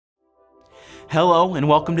Hello, and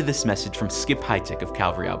welcome to this message from Skip Heitzig of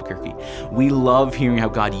Calvary, Albuquerque. We love hearing how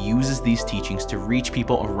God uses these teachings to reach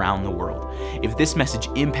people around the world. If this message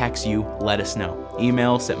impacts you, let us know.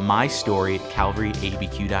 Email us at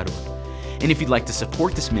mystory@calvaryabq.org. And if you'd like to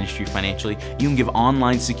support this ministry financially, you can give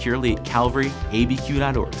online securely at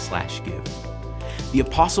calvaryabq.org/give. The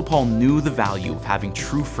Apostle Paul knew the value of having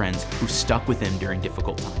true friends who stuck with him during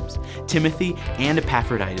difficult times. Timothy and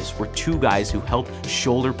Epaphroditus were two guys who helped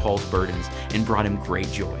shoulder Paul's burdens and brought him great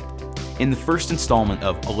joy. In the first installment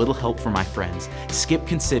of A Little Help for My Friends, Skip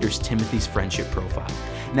considers Timothy's friendship profile.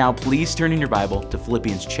 Now please turn in your Bible to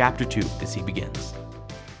Philippians chapter 2 as he begins.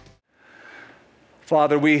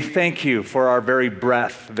 Father, we thank you for our very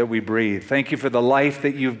breath that we breathe. Thank you for the life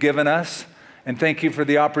that you've given us, and thank you for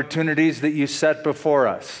the opportunities that you set before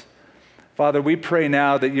us. Father, we pray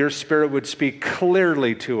now that your Spirit would speak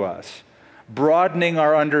clearly to us, broadening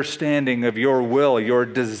our understanding of your will, your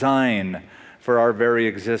design for our very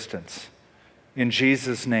existence. In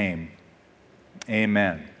Jesus' name,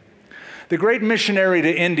 amen. The great missionary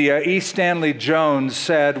to India, E. Stanley Jones,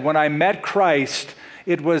 said, "When I met Christ,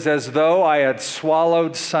 it was as though I had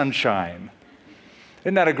swallowed sunshine."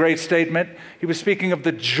 Isn't that a great statement? He was speaking of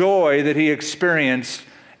the joy that he experienced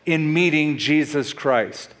in meeting Jesus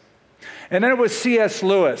Christ. And then it was C.S.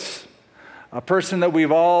 Lewis, a person that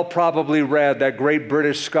we've all probably read, that great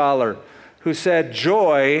British scholar, who said,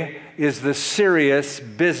 "Joy is the serious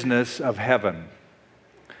business of heaven."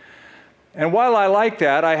 And while I like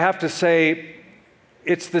that, I have to say,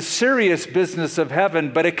 it's the serious business of heaven,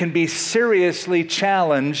 but it can be seriously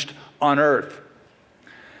challenged on earth.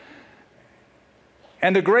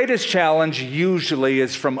 And the greatest challenge usually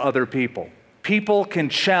is from other people. People can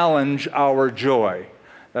challenge our joy.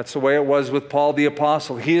 That's the way it was with Paul the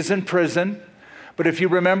Apostle. He is in prison, but if you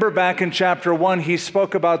remember back in chapter 1, he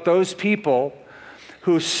spoke about those people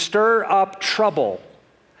who stir up trouble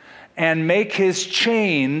and make his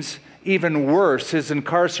chains even worse, his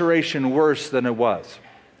incarceration worse than it was.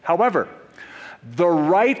 However, the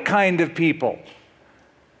right kind of people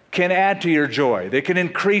can add to your joy. They can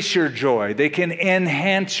increase your joy. They can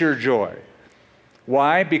enhance your joy.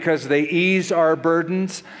 Why? Because they ease our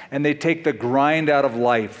burdens and they take the grind out of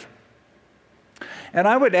life. And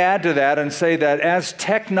I would add to that and say that as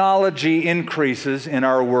technology increases in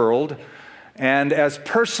our world and as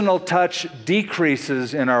personal touch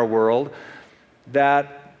decreases in our world,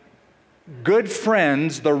 that good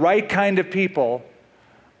friends, the right kind of people,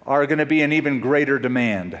 are going to be in even greater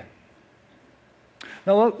demand.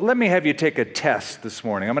 Now, let me have you take a test this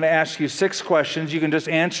morning. I'm going to ask you 6 questions. You can just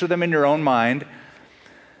answer them in your own mind.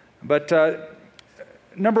 But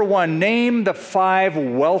number 1, name the 5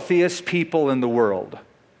 wealthiest people in the world.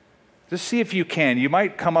 Just see if you can. You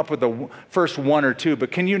might come up with the first 1 or 2,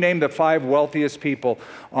 but can you name the 5 wealthiest people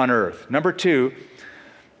on earth? Number 2,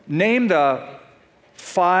 name the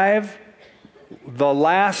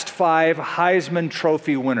last 5 Heisman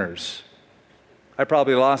Trophy winners. I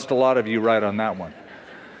probably lost a lot of you right on that one.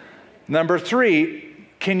 Number 3,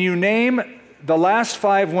 can you name the last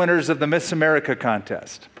 5 winners of the Miss America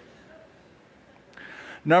contest?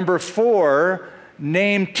 Number 4,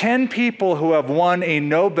 name 10 people who have won a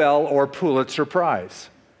Nobel or Pulitzer Prize.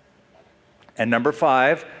 And number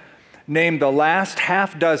 5, name the last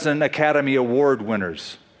half dozen Academy Award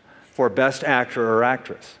winners for Best Actor or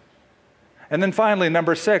Actress. And then finally,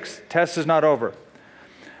 number 6, test is not over.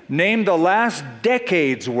 Name the last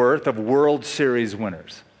decade's worth of World Series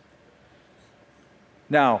winners.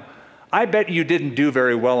 Now, I bet you didn't do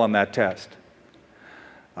very well on that test.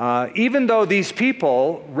 Even though these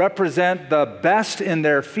people represent the best in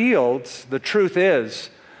their fields, the truth is,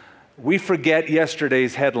 we forget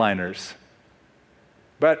yesterday's headliners.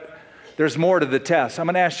 But there's more to the test. I'm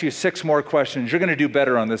going to ask you 6 more questions. You're going to do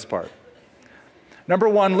better on this part. Number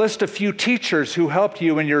 1, list a few teachers who helped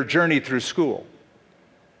you in your journey through school.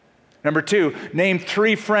 Number 2, name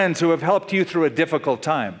 3 friends who have helped you through a difficult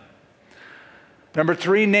time. Number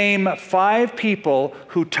 3, name 5 people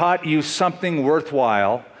who taught you something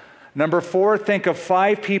worthwhile. Number 4, think of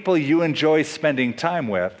 5 people you enjoy spending time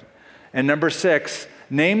with. And number 6,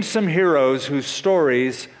 name some heroes whose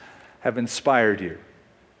stories have inspired you.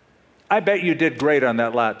 I bet you did great on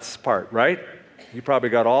that last part, right? You probably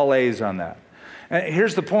got all A's on that. And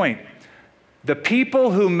here's the point. The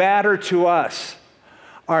people who matter to us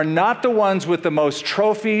are not the ones with the most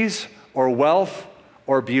trophies or wealth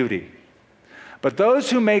or beauty. But those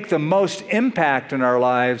who make the most impact in our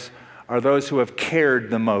lives are those who have cared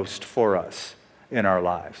the most for us in our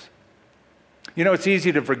lives. You know, it's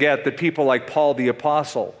easy to forget that people like Paul the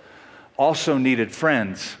Apostle also needed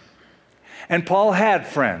friends. And Paul had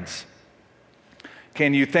friends.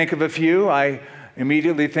 Can you think of a few? I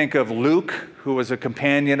immediately think of Luke, who was a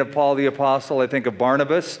companion of Paul the Apostle. I think of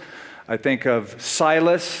Barnabas. I think of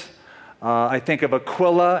Silas. I think of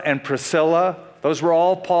Aquila and Priscilla. Those were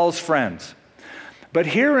all Paul's friends. But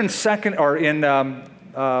here in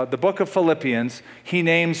the book of Philippians, he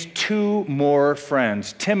names two more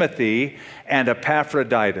friends, Timothy and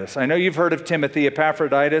Epaphroditus. I know you've heard of Timothy.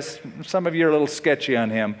 Epaphroditus, some of you are a little sketchy on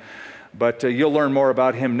him, but you'll learn more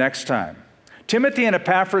about him next time. Timothy and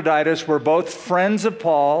Epaphroditus were both friends of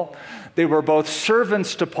Paul. They were both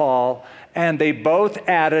servants to Paul, and they both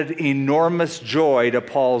added enormous joy to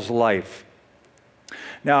Paul's life.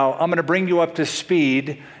 Now, I'm going to bring you up to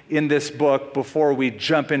speed in this book before we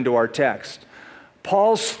jump into our text.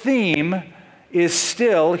 Paul's theme is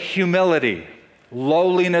still humility,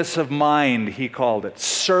 lowliness of mind, he called it,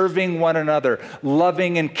 serving one another,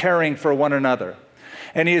 loving and caring for one another.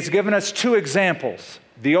 And he has given us two examples.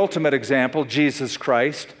 The ultimate example, Jesus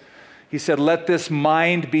Christ. He said, "Let this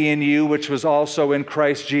mind be in you, which was also in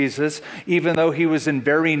Christ Jesus, even though he was in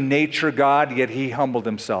very nature God, yet he humbled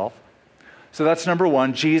himself." So that's number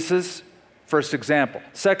one, Jesus, first example.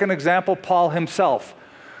 Second example, Paul himself,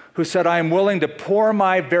 who said, "I am willing to pour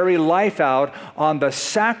my very life out on the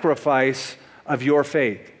sacrifice of your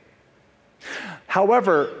faith."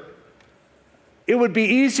 However, it would be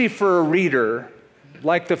easy for a reader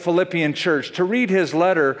like the Philippian church to read his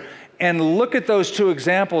letter and look at those two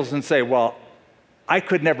examples and say, well, I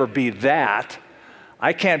could never be that.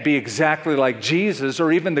 I can't be exactly like Jesus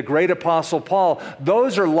or even the great apostle Paul.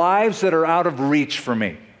 Those are lives that are out of reach for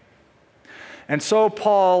me. And so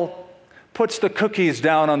Paul puts the cookies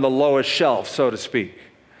down on the lowest shelf, so to speak.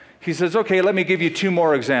 He says, okay, let me give you two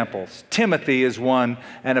more examples. Timothy is one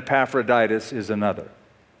and Epaphroditus is another.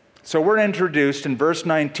 So we're introduced in verse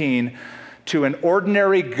 19 to an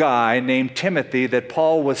ordinary guy named Timothy that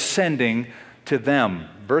Paul was sending to them.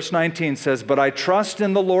 Verse 19 says, "But I trust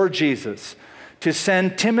in the Lord Jesus to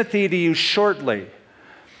send Timothy to you shortly,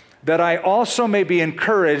 that I also may be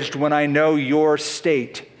encouraged when I know your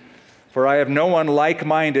state. For I have no one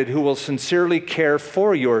like-minded who will sincerely care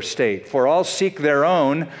for your state. For all seek their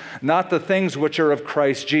own, not the things which are of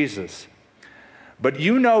Christ Jesus. But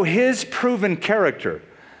you know his proven character,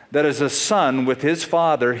 that as a son with his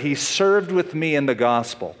father, he served with me in the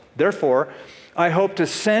gospel. Therefore, I hope to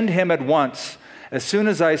send him at once, as soon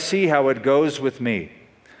as I see how it goes with me.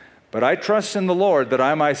 But I trust in the Lord that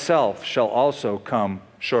I myself shall also come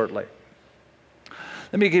shortly."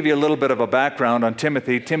 Let me give you a little bit of a background on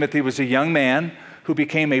Timothy. Timothy was a young man who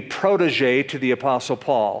became a protege to the Apostle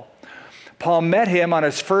Paul. Paul met him on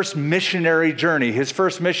his first missionary journey. His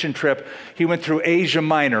first mission trip, he went through Asia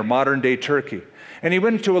Minor, modern-day Turkey. And he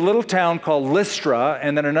went to a little town called Lystra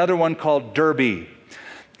and then another one called Derbe.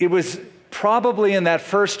 It was probably in that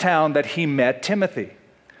first town that he met Timothy.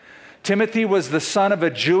 Timothy was the son of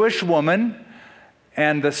a Jewish woman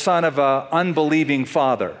and the son of an unbelieving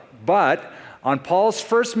father. But on Paul's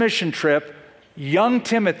first mission trip, young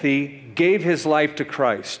Timothy gave his life to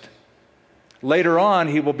Christ. Later on,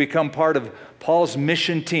 he will become part of Paul's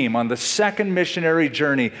mission team. On the second missionary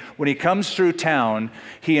journey, when he comes through town,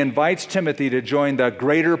 he invites Timothy to join the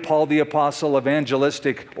Greater Paul the Apostle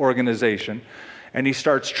evangelistic organization, and he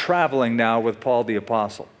starts traveling now with Paul the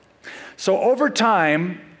Apostle. So over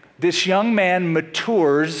time, this young man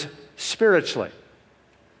matures spiritually.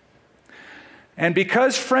 And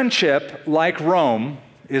because friendship, like Rome,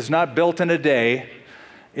 is not built in a day,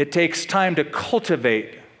 it takes time to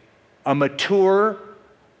cultivate a mature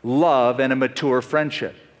love and a mature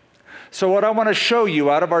friendship. So what I want to show you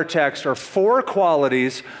out of our text are four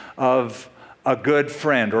qualities of a good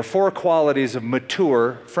friend, or four qualities of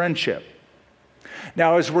mature friendship.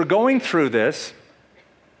 Now, as we're going through this,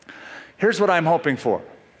 here's what I'm hoping for.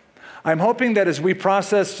 I'm hoping that as we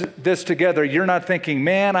process this together, you're not thinking,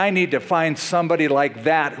 man, I need to find somebody like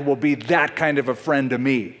that who will be that kind of a friend to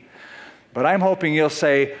me. But I'm hoping you'll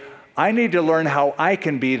say, I need to learn how I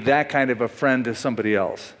can be that kind of a friend to somebody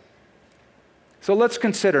else. So let's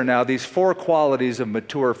consider now these four qualities of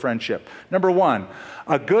mature friendship. Number one,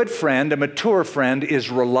 a good friend, a mature friend, is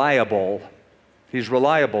reliable. He's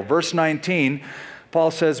reliable. Verse 19, Paul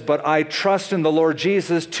says, "But I trust in the Lord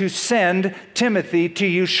Jesus to send Timothy to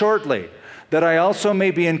you shortly, that I also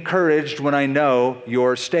may be encouraged when I know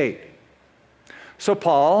your state." So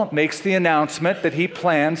Paul makes the announcement that he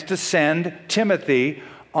plans to send Timothy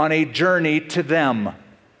on a journey to them.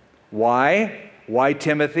 Why? Why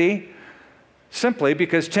Timothy? Simply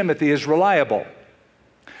because Timothy is reliable.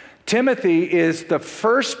 Timothy is the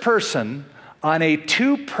first person on a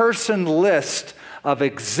two-person list of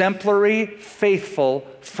exemplary, faithful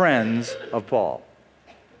friends of Paul.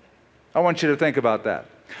 I want you to think about that.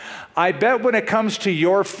 I bet when it comes to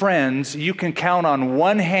your friends, you can count on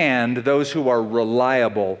one hand those who are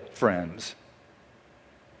reliable friends.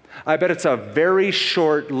 I bet it's a very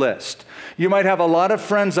short list. You might have a lot of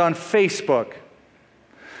friends on Facebook,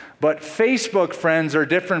 but Facebook friends are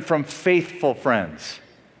different from faithful friends.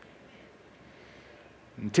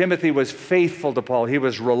 And Timothy was faithful to Paul. He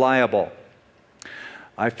was reliable.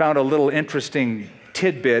 I found a little interesting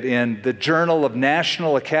tidbit in the Journal of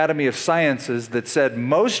National Academy of Sciences that said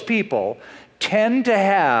most people tend to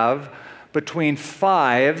have between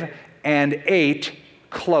 5 and 8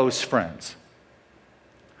 close friends.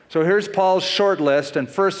 So here's Paul's short list, and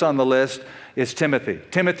first on the list is Timothy.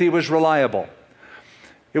 Timothy was reliable.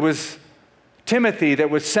 It was Timothy that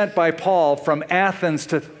was sent by Paul from Athens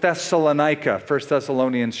to Thessalonica, 1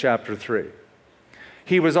 Thessalonians chapter 3.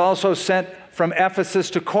 He was also sent from Ephesus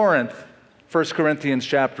to Corinth, 1 Corinthians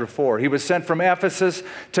chapter 4. He was sent from Ephesus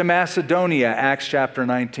to Macedonia, Acts chapter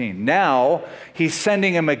 19. Now, he's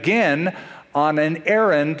sending him again on an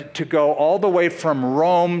errand to go all the way from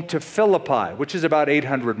Rome to Philippi, which is about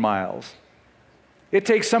 800 miles. It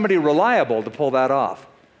takes somebody reliable to pull that off.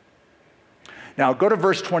 Now, go to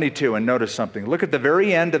verse 22 and notice something. Look at the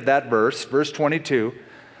very end of that verse, verse 22.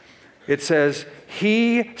 It says,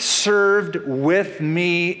 he served with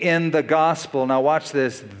me in the gospel. Now watch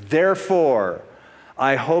this. Therefore,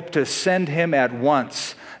 I hope to send him at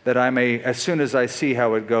once, that I may, as soon as I see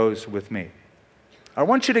how it goes with me. I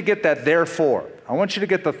want you to get that therefore. I want you to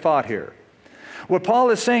get the thought here. What Paul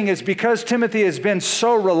is saying is because Timothy has been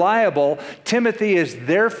so reliable, Timothy is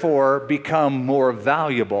therefore become more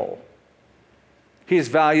valuable. He is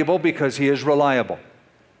valuable because he is reliable.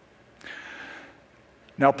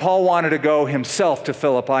 Now, Paul wanted to go himself to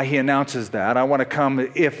Philippi. He announces that. I want to come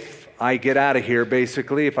if I get out of here,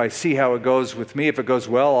 basically. If I see how it goes with me, if it goes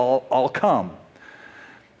well, I'll come.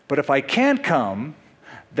 But if I can't come,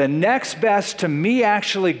 the next best to me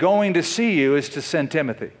actually going to see you is to send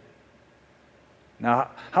Timothy.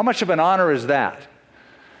 Now, how much of an honor is that?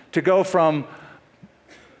 To go from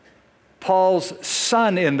Paul's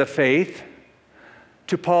son in the faith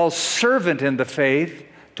to Paul's servant in the faith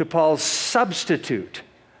to Paul's substitute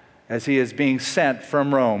as he is being sent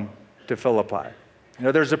from Rome to Philippi. You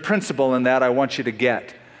know, there's a principle in that I want you to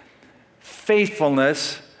get.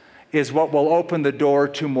 Faithfulness is what will open the door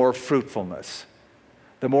to more fruitfulness.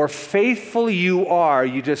 The more faithful you are,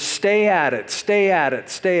 you just stay at it, stay at it,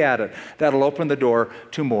 stay at it. That'll open the door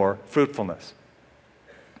to more fruitfulness.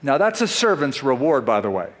 Now, that's a servant's reward, by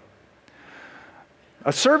the way.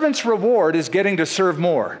 A servant's reward is getting to serve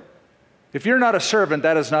more. If you're not a servant,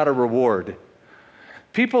 that is not a reward.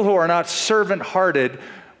 People who are not servant-hearted,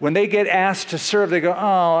 when they get asked to serve, they go,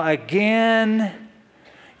 oh, again?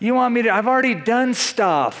 You want me to? I've already done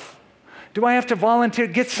stuff. Do I have to volunteer?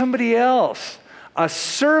 Get somebody else. A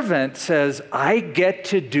servant says, I get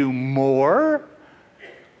to do more?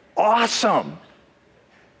 Awesome.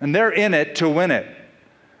 And they're in it to win it.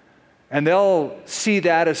 And they'll see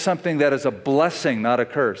that as something that is a blessing, not a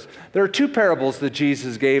curse. There are two parables that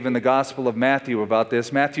Jesus gave in the Gospel of Matthew about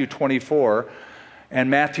this, Matthew 24 and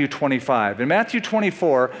Matthew 25. In Matthew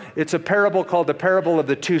 24, it's a parable called the parable of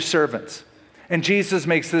the two servants. And Jesus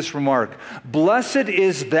makes this remark, blessed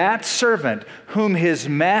is that servant whom his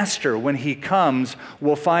master, when he comes,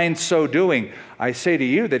 will find so doing. I say to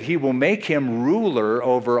you that he will make him ruler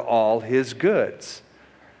over all his goods.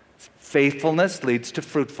 Faithfulness leads to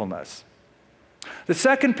fruitfulness. The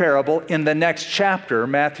second parable in the next chapter,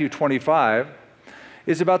 Matthew 25,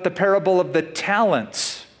 is about the parable of the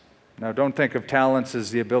talents. Now, don't think of talents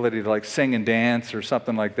as the ability to like sing and dance or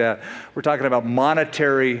something like that. We're talking about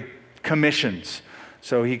monetary commissions.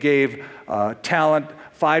 So he gave 5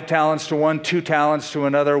 talents to one, 2 talents to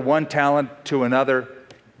another, 1 talent to another.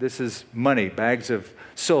 This is money, bags of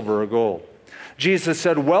silver or gold. Jesus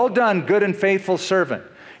said, well done, good and faithful servant.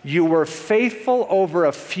 You were faithful over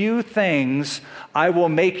a few things. I will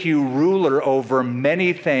make you ruler over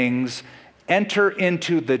many things. Enter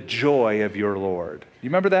into the joy of your Lord. You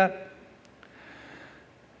remember that?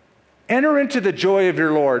 Enter into the joy of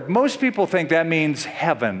your Lord. Most people think that means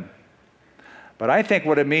heaven. But I think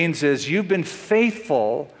what it means is you've been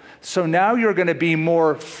faithful, so now you're going to be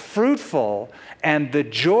more fruitful, and the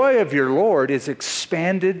joy of your Lord is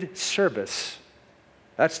expanded service.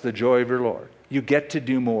 That's the joy of your Lord. You get to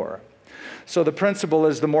do more. So the principle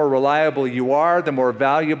is the more reliable you are, the more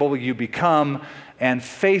valuable you become, and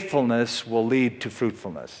faithfulness will lead to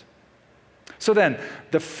fruitfulness. So then,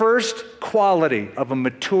 the first quality of a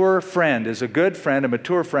mature friend is a good friend. A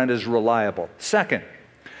mature friend is reliable. Second,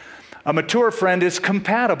 a mature friend is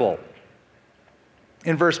compatible.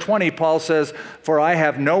 In verse 20, Paul says, "For I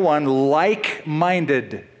have no one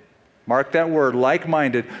like-minded," mark that word,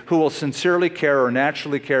 like-minded, "who will sincerely care or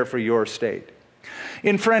naturally care for your state."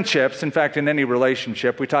 In friendships, in fact, in any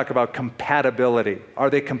relationship, we talk about compatibility. Are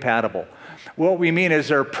they compatible? What we mean is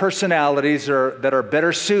there are personalities that are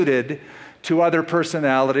better suited to other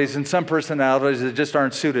personalities, and some personalities that just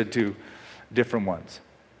aren't suited to different ones.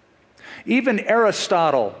 Even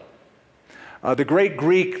Aristotle, the great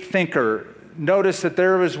Greek thinker, noticed that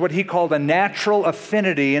there was what he called a natural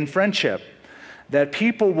affinity in friendship, that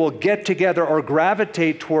people will get together or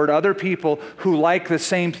gravitate toward other people who like the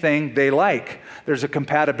same thing they like. There's a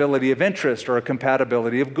compatibility of interest or a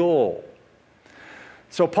compatibility of goal.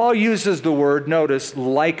 So Paul uses the word, notice,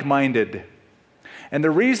 like-minded. And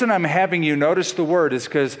the reason I'm having you notice the word is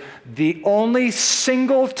because the only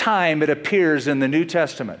single time it appears in the New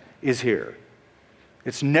Testament is here.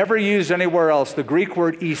 It's never used anywhere else. The Greek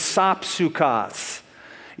word isopsukos.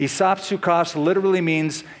 Isopsukos literally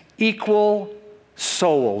means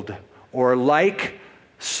equal-souled or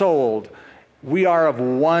like-souled. We are of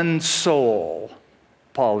one soul,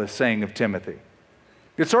 Paul is saying of Timothy.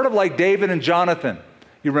 It's sort of like David and Jonathan.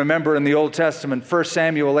 You remember in the Old Testament, 1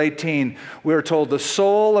 Samuel 18, we are told the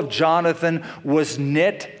soul of Jonathan was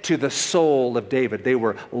knit to the soul of David. They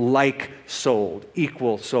were like-souled,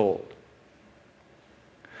 equal-souled.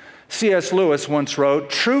 C.S. Lewis once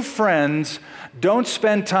wrote, "True friends don't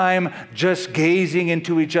spend time just gazing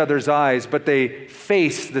into each other's eyes, but they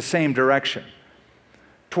face the same direction,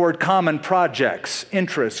 toward common projects,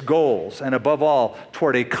 interests, goals, and above all,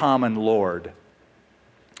 toward a common Lord."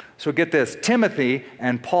 So get this, Timothy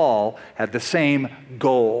and Paul had the same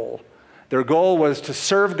goal. Their goal was to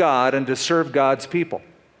serve God and to serve God's people.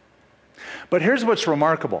 But here's what's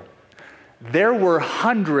remarkable. There were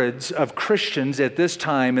hundreds of Christians at this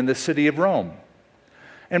time in the city of Rome.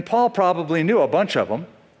 And Paul probably knew a bunch of them.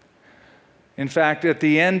 In fact, at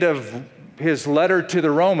the end of his letter to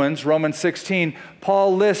the Romans, Romans 16,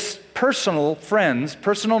 Paul lists personal friends,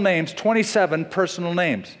 personal names, 27 personal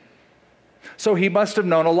names. So he must have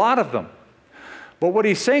known a lot of them. But what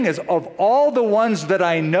he's saying is, of all the ones that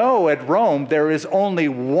I know at Rome, there is only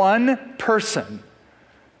one person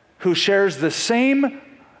who shares the same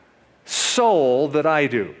soul that I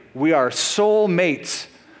do. We are soul mates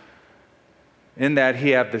in that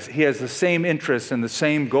he has the same interest and the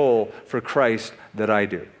same goal for Christ that I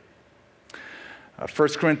do.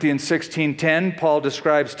 1 Corinthians 16:10, Paul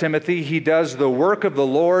describes Timothy. He does the work of the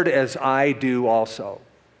Lord as I do also.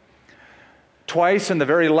 Twice in the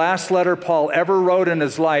very last letter Paul ever wrote in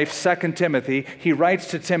his life, 2 Timothy, he writes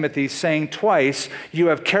to Timothy saying twice, "You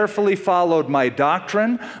have carefully followed my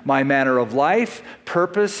doctrine, my manner of life,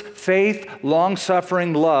 purpose, faith,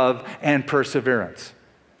 long-suffering, love, and perseverance."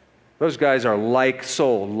 Those guys are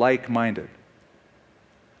like-souled, like-minded.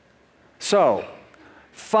 So,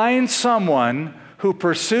 find someone who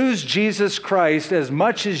pursues Jesus Christ as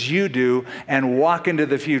much as you do and walk into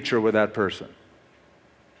the future with that person.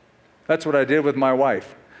 That's what I did with my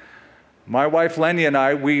wife. My wife Lenny and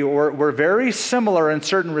I, we're very similar in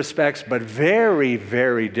certain respects, but very,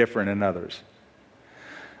 very different in others.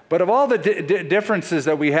 But of all the differences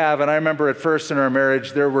that we have, and I remember at first in our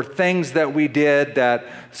marriage, there were things that we did that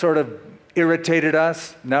sort of irritated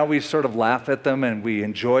us. Now we sort of laugh at them and we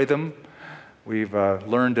enjoy them. We've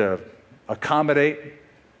learned to accommodate.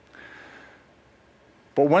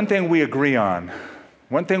 But one thing we agree on,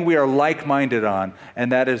 one thing we are like-minded on,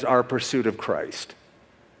 and that is our pursuit of Christ.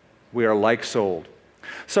 We are like-souled.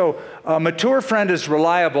 So a mature friend is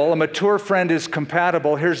reliable. A mature friend is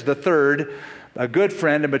compatible. Here's the third. A good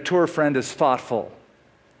friend, a mature friend is thoughtful.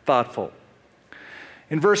 Thoughtful.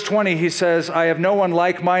 In verse 20, he says, "I have no one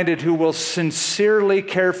like-minded who will sincerely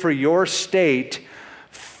care for your state."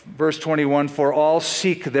 Verse 21, "For all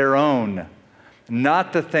seek their own,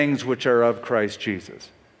 not the things which are of Christ Jesus."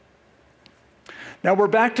 Now we're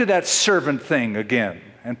back to that servant thing again.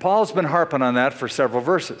 And Paul's been harping on that for several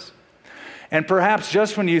verses. And perhaps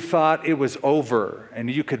just when you thought it was over and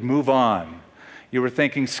you could move on, you were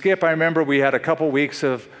thinking, Skip, I remember we had a couple weeks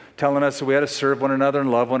of telling us that we had to serve one another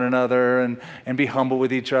and love one another and be humble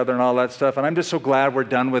with each other and all that stuff. And I'm just so glad we're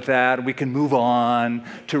done with that and we can move on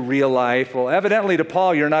to real life. Well, evidently to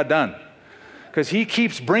Paul, you're not done. Because he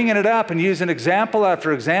keeps bringing it up and using example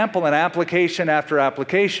after example and application after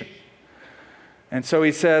application. And so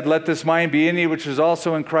he said, "Let this mind be in you, which was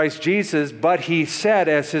also in Christ Jesus." But he said,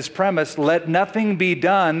 as his premise, "Let nothing be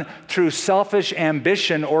done through selfish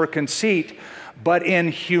ambition or conceit, but in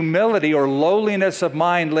humility or lowliness of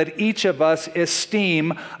mind, let each of us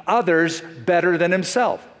esteem others better than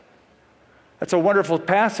himself." That's a wonderful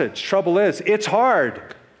passage. Trouble is, it's hard.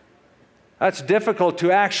 That's difficult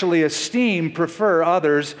to actually prefer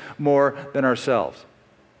others more than ourselves.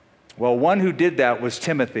 Well, one who did that was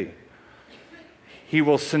Timothy. He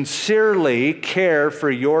will sincerely care for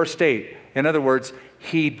your state. In other words,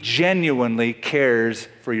 he genuinely cares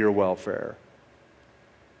for your welfare.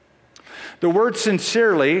 The word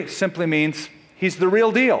sincerely simply means he's the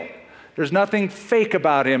real deal. There's nothing fake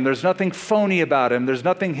about him. There's nothing phony about him. There's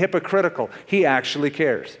nothing hypocritical. He actually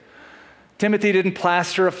cares. Timothy didn't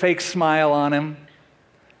plaster a fake smile on him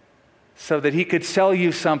so that he could sell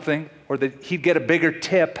you something or that he'd get a bigger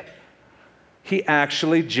tip. He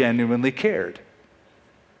actually genuinely cared.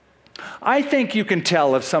 I think you can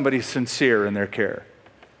tell if somebody's sincere in their care.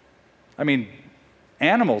 I mean,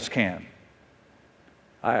 animals can.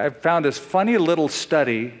 I found this funny little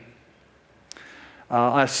study,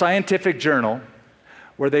 a scientific journal,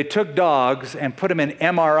 where they took dogs and put them in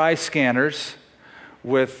MRI scanners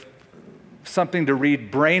with something to read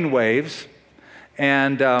brain waves,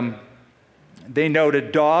 and they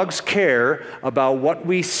noted dogs care about what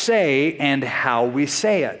we say and how we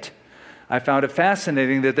say it. I found it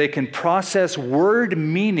fascinating that they can process word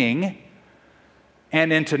meaning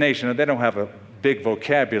and intonation. Now, they don't have a big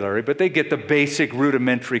vocabulary, but they get the basic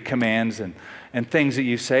rudimentary commands and things that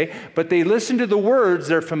you say. But they listen to the words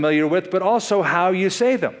they're familiar with, but also how you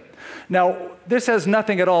say them. Now, this has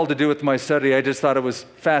nothing at all to do with my study. I just thought it was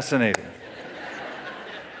fascinating.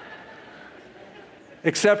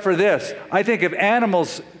 Except for this. I think if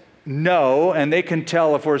animals know and they can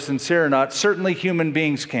tell if we're sincere or not, certainly human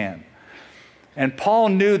beings can. And Paul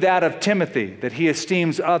knew that of Timothy, that he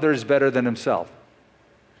esteems others better than himself.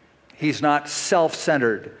 He's not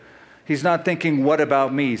self-centered. He's not thinking, what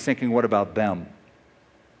about me? He's thinking, what about them?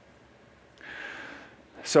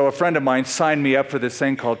 So a friend of mine signed me up for this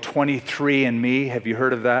thing called 23andMe. Have you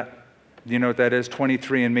heard of that? Do you know what that is,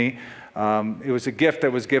 23andMe? It was a gift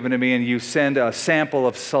that was given to me, and you send a sample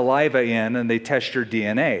of saliva in, and they test your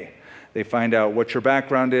DNA. They find out what your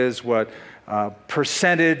background is, what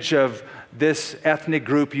percentage of this ethnic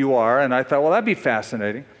group you are, and I thought, well, that'd be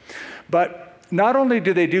fascinating. But not only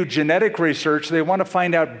do they do genetic research, they want to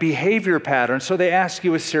find out behavior patterns, so they ask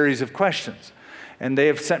you a series of questions. And they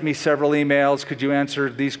have sent me several emails. Could you answer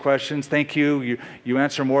these questions? Thank you. You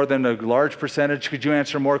answer more than a large percentage. Could you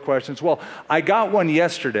answer more questions? Well, I got one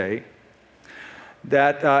yesterday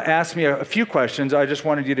that asked me a few questions. I just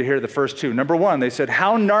wanted you to hear the first two. Number one, they said,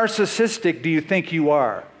 how narcissistic do you think you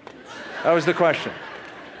are? That was the question.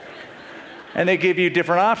 And they give you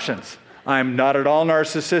different options. I'm not at all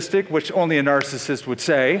narcissistic, which only a narcissist would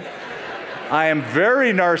say. I am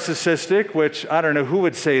very narcissistic, which I don't know who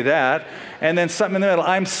would say that. And then something in the middle,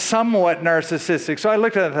 I'm somewhat narcissistic. So I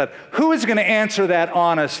looked at it and thought, who is going to answer that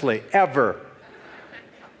honestly, ever?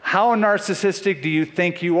 How narcissistic do you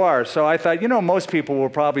think you are? So I thought, most people will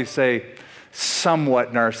probably say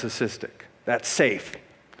somewhat narcissistic. That's safe.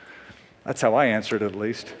 That's how I answered it, at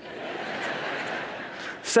least.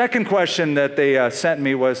 Second question that they sent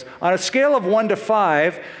me was, on a scale of 1 to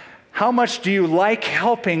 5, how much do you like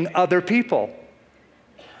helping other people?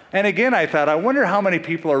 And again, I thought, I wonder how many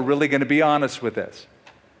people are really going to be honest with this.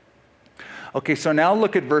 Okay, so now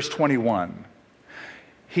look at verse 21.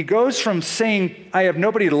 He goes from saying, I have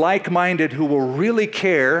nobody like-minded who will really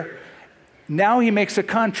care. Now he makes a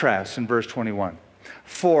contrast in verse 21.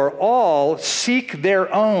 For all seek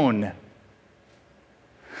their own,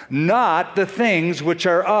 not the things which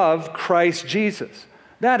are of Christ Jesus.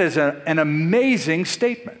 That is an amazing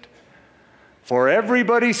statement. For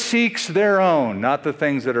everybody seeks their own, not the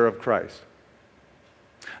things that are of Christ.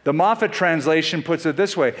 The Moffat translation puts it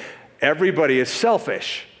this way, everybody is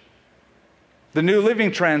selfish. The New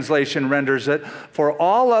Living Translation renders it, for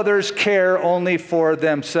all others care only for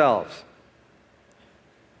themselves.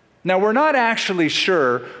 Now, we're not actually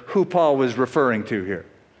sure who Paul was referring to here.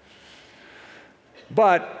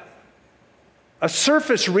 But a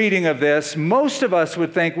surface reading of this, most of us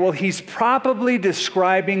would think, well, he's probably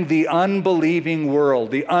describing the unbelieving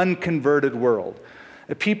world, the unconverted world.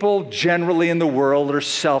 The people generally in the world are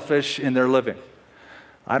selfish in their living.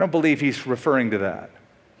 I don't believe he's referring to that.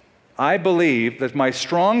 I believe that my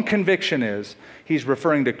strong conviction is he's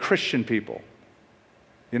referring to Christian people.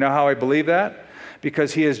 You know how I believe that?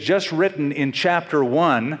 Because he has just written in chapter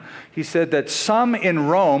 1, he said that some in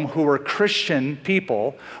Rome who were Christian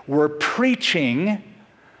people were preaching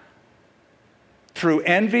through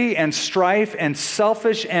envy and strife and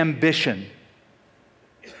selfish ambition.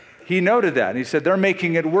 He noted that. He said, they're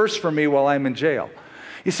making it worse for me while I'm in jail.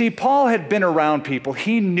 You see, Paul had been around people.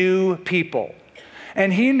 He knew people.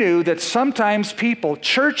 And he knew that sometimes people,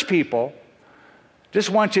 church people, just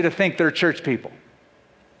want you to think they're church people.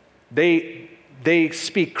 They They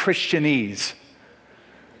speak Christianese.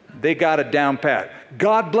 They got it down pat.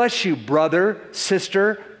 God bless you, brother,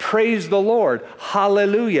 sister. Praise the Lord.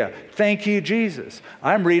 Hallelujah. Thank you, Jesus.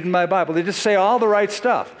 I'm reading my Bible. They just say all the right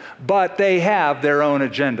stuff, but they have their own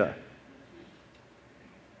agenda.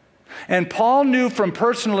 And Paul knew from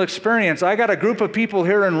personal experience, I got a group of people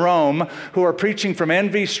here in Rome who are preaching from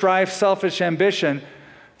envy, strife, selfish ambition,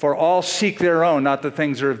 for all seek their own, not the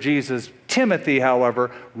things that are of Jesus. Timothy,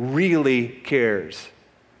 however, really cares.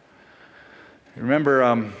 Remember,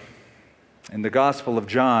 in the Gospel of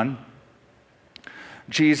John,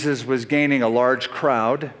 Jesus was gaining a large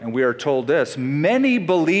crowd, and we are told this: many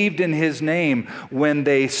believed in his name when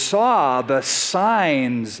they saw the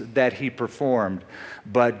signs that he performed.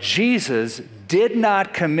 But Jesus did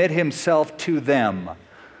not commit himself to them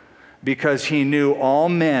because he knew all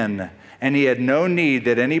men, and he had no need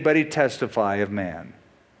that anybody testify of man.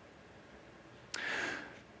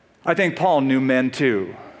 I think Paul knew men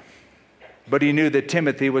too, but he knew that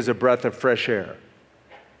Timothy was a breath of fresh air.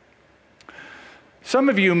 Some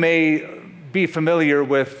of you may be familiar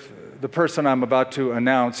with the person I'm about to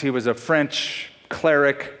announce. He was a French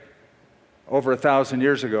cleric over 1,000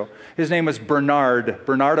 years ago. His name was Bernard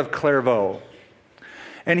of Clairvaux.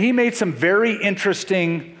 And he made some very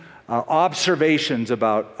interesting observations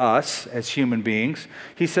about us as human beings.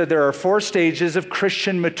 He said there are 4 stages of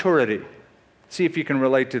Christian maturity. See if you can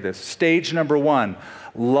relate to this. Stage number 1,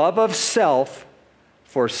 love of self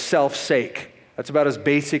for self's sake. That's about as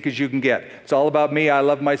basic as you can get. It's all about me. I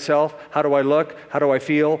love myself. How do I look? How do I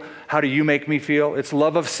feel? How do you make me feel? It's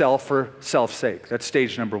love of self for self's sake. That's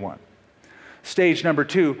stage number 1. Stage number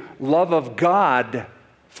 2, love of God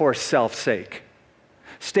for self's sake.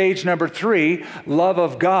 Stage number 3, love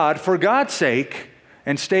of God for God's sake.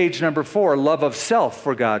 And stage number 4, love of self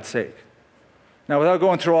for God's sake. Now, without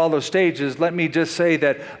going through all those stages, let me just say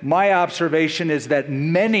that my observation is that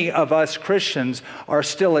many of us Christians are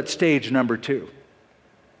still at stage number 2.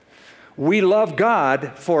 We love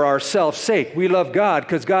God for our self's sake. We love God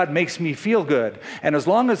because God makes me feel good. And as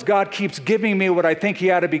long as God keeps giving me what I think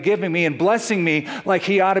he ought to be giving me and blessing me like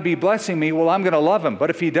he ought to be blessing me, well, I'm going to love him. But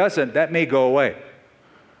if he doesn't, that may go away.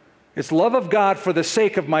 It's love of God for the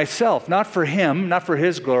sake of myself, not for him, not for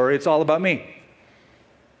his glory. It's all about me.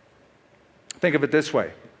 Think of it this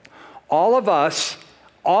way. All of us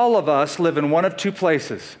live in one of 2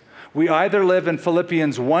 places. We either live in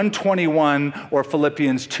Philippians 1:21 or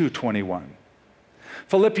Philippians 2:21.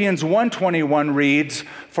 Philippians 1:21 reads,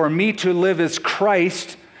 "For me to live is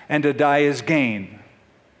Christ, and to die is gain."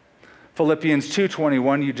 Philippians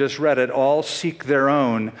 2:21, you just read it, all seek their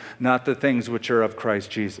own, not the things which are of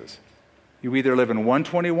Christ Jesus. You either live in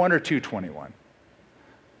 1:21 or 2:21.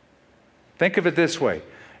 Think of it this way.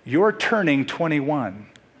 You're turning 21.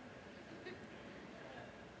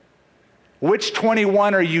 Which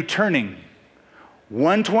 21 are you turning?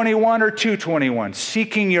 1:21 or 2:21?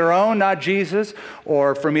 Seeking your own, not Jesus,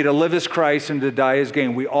 or for me to live as Christ and to die as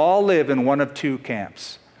gain? We all live in one of 2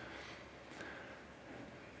 camps.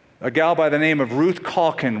 A gal by the name of Ruth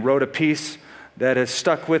Calkin wrote a piece that has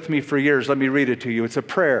stuck with me for years. Let me read it to you. It's a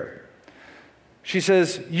prayer. She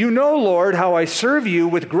says, "You know, Lord, how I serve you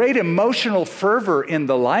with great emotional fervor in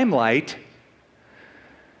the limelight.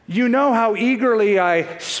 You know how eagerly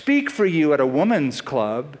I speak for you at a woman's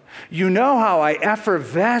club. You know how I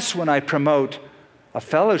effervesce when I promote a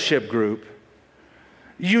fellowship group.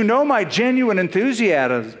 You know my genuine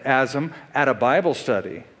enthusiasm at a Bible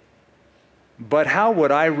study. But how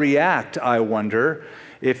would I react, I wonder,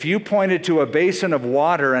 if you pointed to a basin of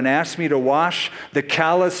water and asked me to wash the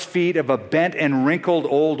calloused feet of a bent and wrinkled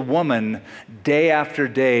old woman day after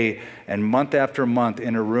day and month after month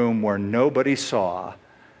in a room where nobody saw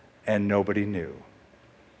and nobody knew?"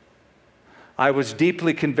 I was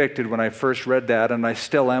deeply convicted when I first read that, and I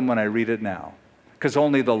still am when I read it now, because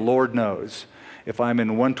only the Lord knows if I'm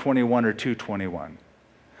in 1:21 or 2:21.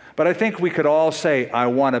 But I think we could all say, I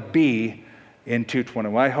want to be in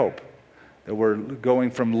 2:21. I hope that we're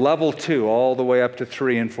going from level 2 all the way up to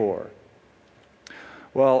 3 and 4.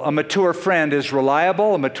 Well, a mature friend is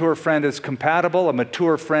reliable, a mature friend is compatible, a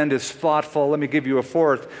mature friend is thoughtful. Let me give you a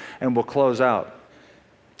 4th, and we'll close out.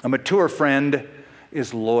 A mature friend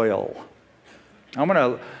is loyal. I'm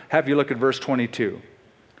going to have you look at verse 22.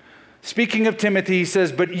 Speaking of Timothy, he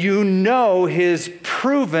says, "But you know his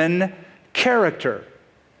proven character,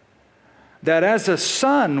 that as a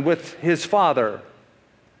son with his father,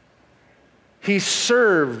 he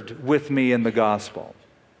served with me in the gospel."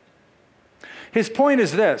 His point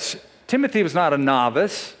is this: Timothy was not a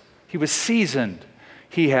novice. He was seasoned.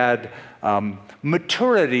 He had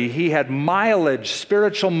maturity. He had mileage,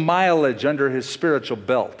 spiritual mileage under his spiritual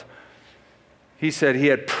belt. He said he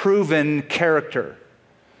had proven character.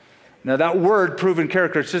 Now that word, proven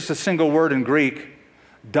character, it's just a single word in Greek,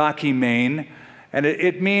 dokimain, and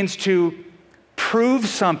it means to prove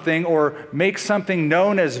something or make something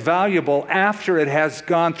known as valuable after it has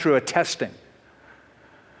gone through a testing.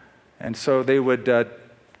 And so they would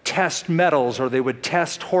test metals or they would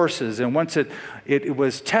test horses, and once it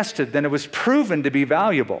was tested, then it was proven to be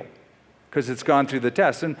valuable because it's gone through the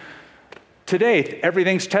test. And today,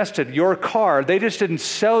 everything's tested. Your car, they just didn't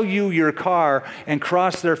sell you your car and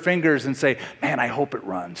cross their fingers and say, man, I hope it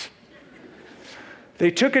runs.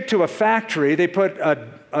 They took it to a factory. They put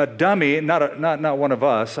a dummy, not one of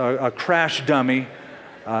us, a crash dummy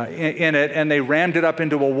in it, and they rammed it up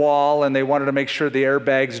into a wall, and they wanted to make sure the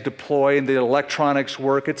airbags deploy and the electronics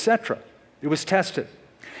work, etc. It was tested.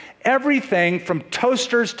 Everything from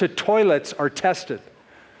toasters to toilets are tested.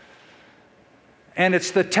 And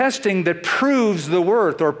it's the testing that proves the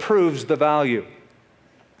worth or proves the value.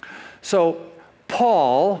 So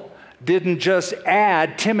Paul didn't just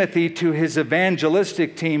add Timothy to his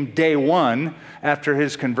evangelistic team day one after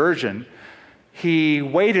his conversion. He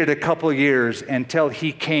waited a couple years until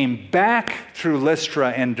he came back through Lystra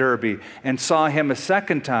and Derbe and saw him a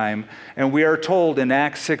second time. And we are told in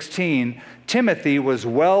Acts 16, Timothy was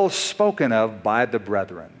well spoken of by the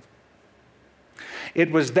brethren.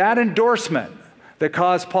 It was that endorsement that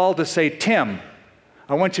caused Paul to say, Tim,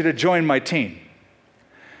 I want you to join my team.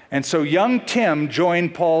 And so young Tim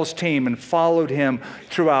joined Paul's team and followed him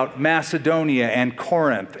throughout Macedonia and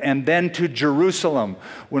Corinth, and then to Jerusalem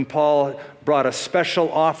when Paul brought a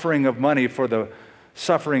special offering of money for the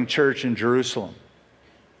suffering church in Jerusalem.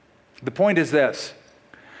 The point is this: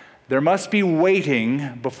 there must be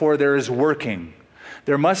waiting before there is working.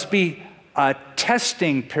 There must be a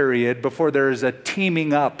testing period before there is a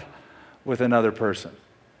teaming up with another person,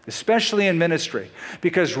 especially in ministry,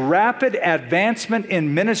 because rapid advancement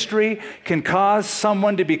in ministry can cause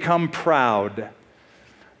someone to become proud.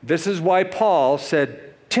 This is why Paul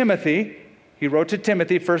said, Timothy, he wrote to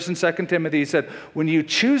Timothy, 1st and 2nd Timothy, he said, when you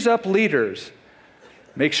choose up leaders,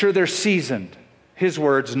 make sure they're seasoned. His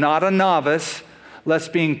words, not a novice,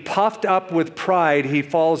 lest being puffed up with pride, he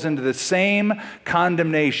falls into the same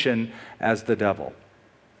condemnation as the devil.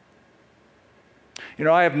 You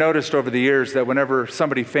know, I have noticed over the years that whenever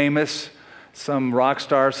somebody famous, some rock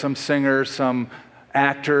star, some singer, some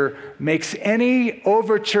actor makes any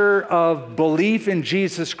overture of belief in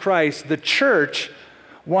Jesus Christ, the church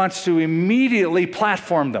wants to immediately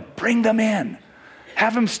platform them, bring them in,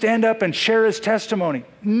 have him stand up and share his testimony.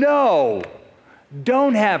 No,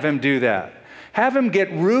 don't have him do that. Have him get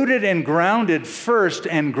rooted and grounded first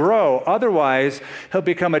and grow. Otherwise, he'll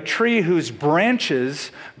become a tree whose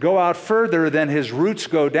branches go out further than his roots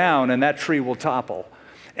go down, and that tree will topple.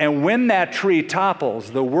 And when that tree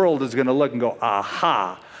topples, the world is going to look and go,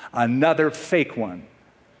 aha, another fake one.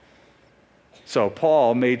 So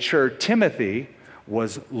Paul made sure Timothy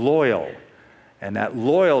was loyal, and that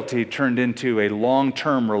loyalty turned into a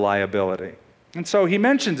long-term reliability. And so he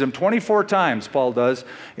mentions him 24 times, Paul does,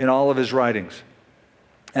 in all of his writings.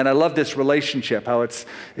 And I love this relationship, how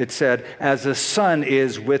it said, as a son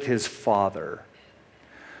is with his father.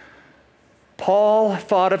 Paul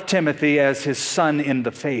thought of Timothy as his son in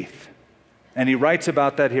the faith. And he writes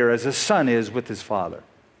about that here, as a son is with his father.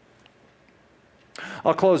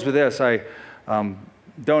 I'll close with this. I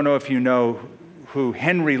don't know if you know who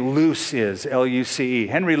Henry Luce is, L-U-C-E.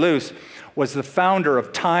 Henry Luce was the founder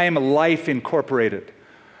of Time Life Incorporated,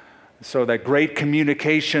 so that great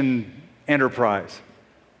communication enterprise.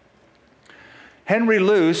 Henry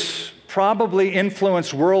Luce probably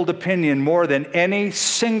influenced world opinion more than any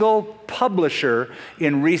single publisher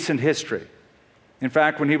in recent history. In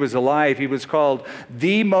fact, when he was alive, he was called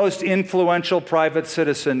the most influential private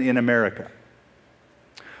citizen in America.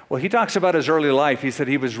 Well, he talks about his early life. He said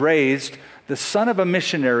he was raised the son of a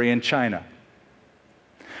missionary in China.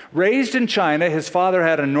 Raised in China, his father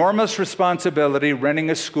had enormous responsibility running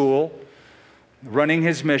a school, running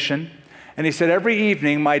his mission. And he said, every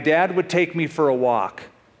evening, my dad would take me for a walk.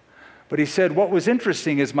 But he said, what was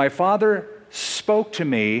interesting is my father spoke to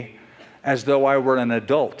me as though I were an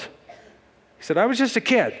adult. He said, I was just a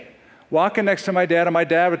kid, walking next to my dad, and my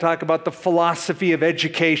dad would talk about the philosophy of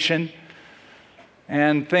education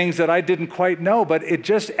and things that I didn't quite know, but it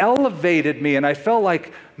just elevated me, and I felt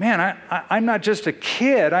like, man, I'm not just a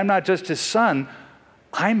kid, I'm not just his son,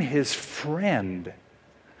 I'm his friend.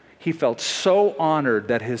 He felt so honored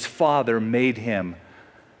that his father made him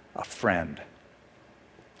a friend.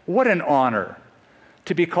 What an honor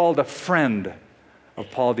to be called a friend of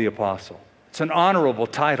Paul the Apostle. It's an honorable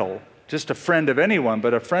title, just a friend of anyone,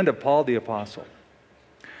 but a friend of Paul the Apostle.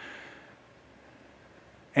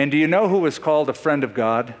 And do you know who was called a friend of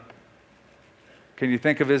God? Can you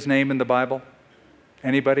think of his name in the Bible?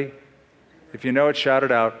 Anybody? If you know it, shout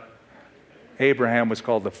it out. Abraham was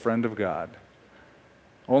called the friend of God.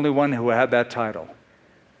 Only one who had that title.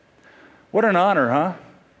 What an honor, huh?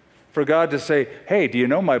 For God to say, hey, do you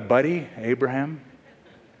know my buddy, Abraham?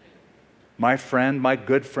 My friend, my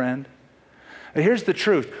good friend. And here's the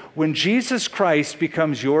truth. When Jesus Christ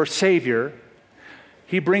becomes your Savior,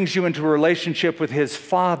 He brings you into a relationship with His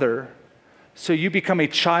Father, so you become a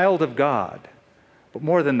child of God. But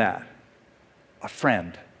more than that, a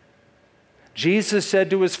friend. Jesus said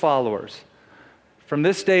to His followers, from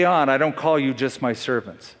this day on, I don't call you just my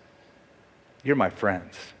servants. You're my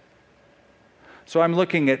friends. So I'm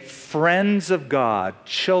looking at friends of God,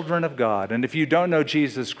 children of God. And if you don't know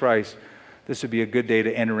Jesus Christ, this would be a good day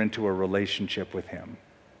to enter into a relationship with Him.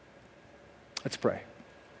 Let's pray.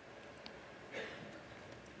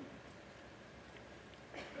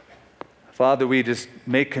 Father, we just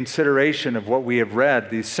make consideration of what we have read,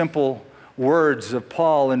 these simple words of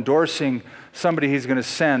Paul endorsing somebody he's going to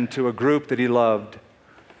send to a group that he loved.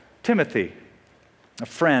 Timothy, a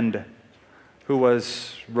friend who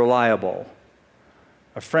was reliable,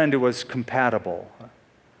 a friend who was compatible,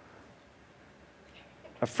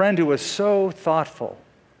 a friend who was so thoughtful,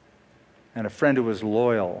 and a friend who was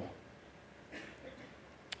loyal.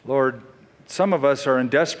 Lord, some of us are in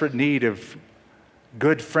desperate need of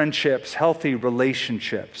good friendships, healthy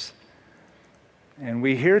relationships. And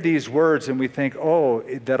we hear these words and we think, oh,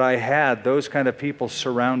 that I had those kind of people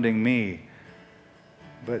surrounding me.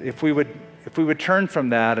 But if we would turn from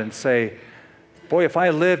that and say, boy, if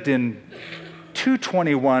I lived in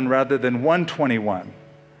 221 rather than 121,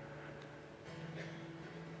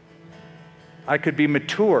 I could be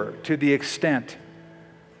mature to the extent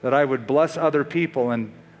that I would bless other people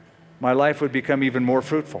and my life would become even more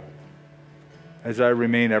fruitful as I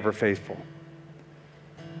remain ever faithful.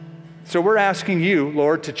 So we're asking you,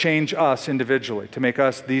 Lord, to change us individually, to make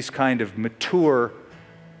us these kind of mature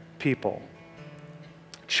people.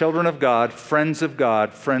 Children of God, friends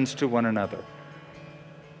to one another.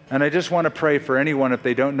 And I just want to pray for anyone, if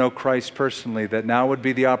they don't know Christ personally, that now would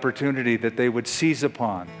be the opportunity that they would seize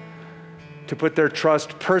upon to put their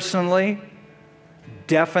trust personally,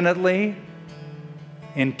 definitely,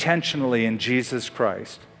 intentionally in Jesus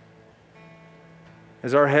Christ.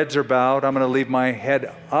 As our heads are bowed, I'm going to leave my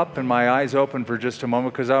head up and my eyes open for just a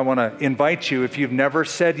moment because I want to invite you, if you've never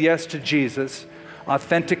said yes to Jesus,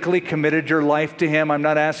 authentically committed your life to Him. I'm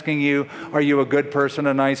not asking you, are you a good person,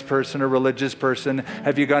 a nice person, a religious person?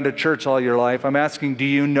 Have you gone to church all your life? I'm asking, do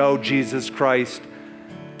you know Jesus Christ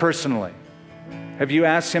personally? Have you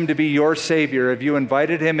asked Him to be your Savior? Have you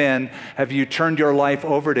invited Him in? Have you turned your life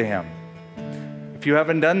over to Him? If you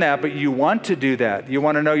haven't done that, but you want to do that, you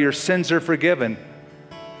want to know your sins are forgiven,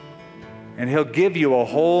 and He'll give you a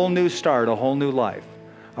whole new start, a whole new life,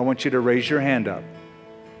 I want you to raise your hand up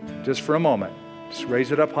just for a moment. Just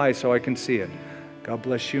raise it up high so I can see it. God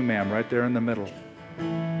bless you, ma'am, right there in the middle.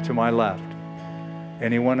 To my left.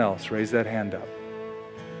 Anyone else? Raise that hand up.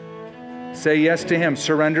 Say yes to Him.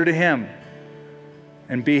 Surrender to Him.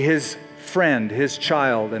 And be His friend, His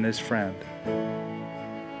child, and His friend.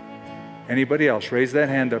 Anybody else? Raise that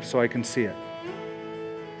hand up so I can see it.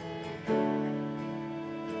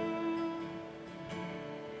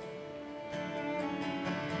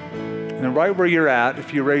 And right where you're at,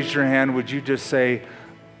 if you raised your hand, would you just say,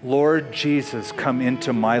 Lord Jesus, come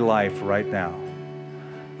into my life right now.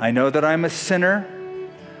 I know that I'm a sinner.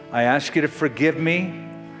 I ask you to forgive me.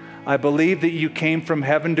 I believe that you came from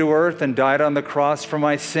heaven to earth and died on the cross for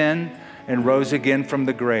my sin and rose again from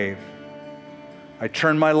the grave. I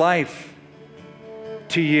turn my life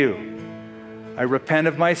to you. I repent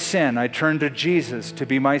of my sin. I turn to Jesus to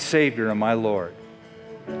be my Savior and my Lord.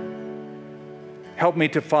 Help me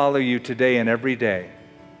to follow you today and every day.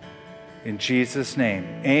 In Jesus' name,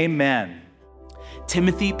 amen.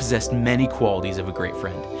 Timothy possessed many qualities of a great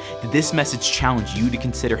friend. Did this message challenge you to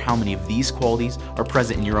consider how many of these qualities are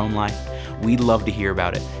present in your own life? We'd love to hear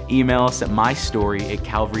about it. Email us at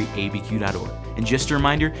mystory@calvaryabq.org. And just a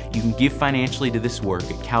reminder, you can give financially to this work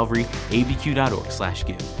at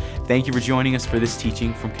calvaryabq.org/give. Thank you for joining us for this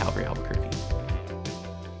teaching from Calvary Albuquerque.